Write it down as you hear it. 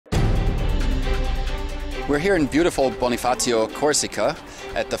We're here in beautiful Bonifacio, Corsica,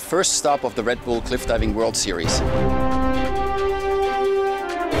 at the first stop of the Red Bull Cliff Diving World Series.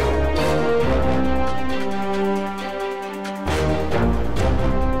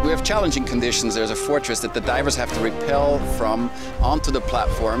 We have challenging conditions. There's a fortress that the divers have to rappel from onto the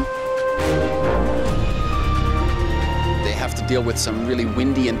platform. They have to deal with some really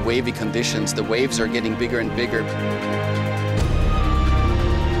windy and wavy conditions. The waves are getting bigger and bigger.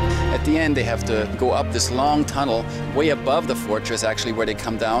 At the end, they have to go up this long tunnel way above the fortress, actually, where they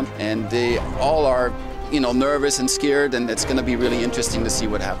come down. And they all are, nervous and scared, and it's going to be really interesting to see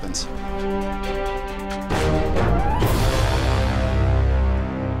what happens.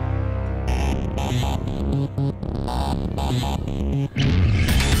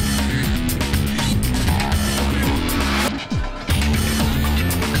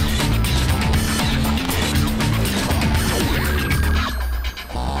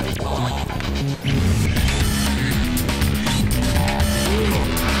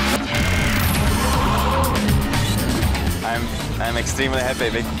 I'm extremely happy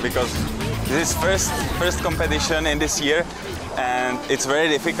because this is first competition in this year, and it's very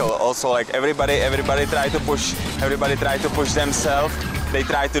difficult. Also, like everybody try to push themselves. They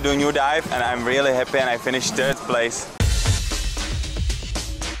try to do new dive, and I'm really happy. And I finished 3rd place.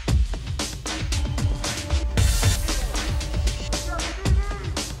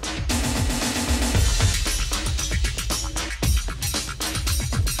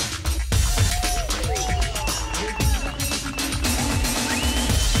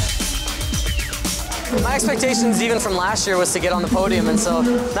 My expectations even from last year was to get on the podium, and so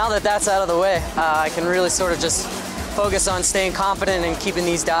now that that's out of the way, I can really sort of just focus on staying confident and keeping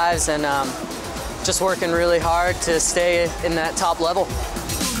these dives and just working really hard to stay in that top level.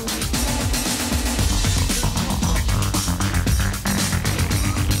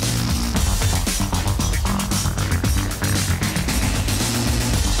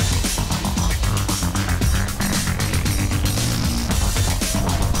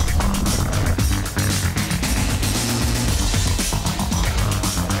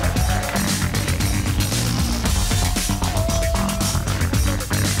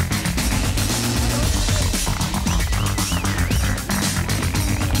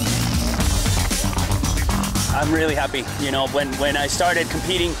 I'm really happy. When I started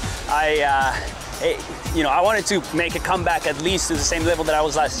competing, I wanted to make a comeback at least to the same level that I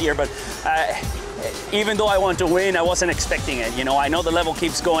was last year. But even though I want to win, I wasn't expecting it. I know the level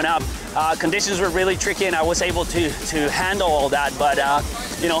keeps going up. Conditions were really tricky, and I was able to handle all that. But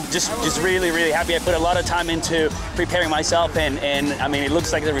just really happy. I put a lot of time into preparing myself, and I mean, it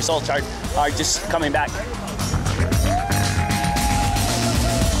looks like the results are just coming back.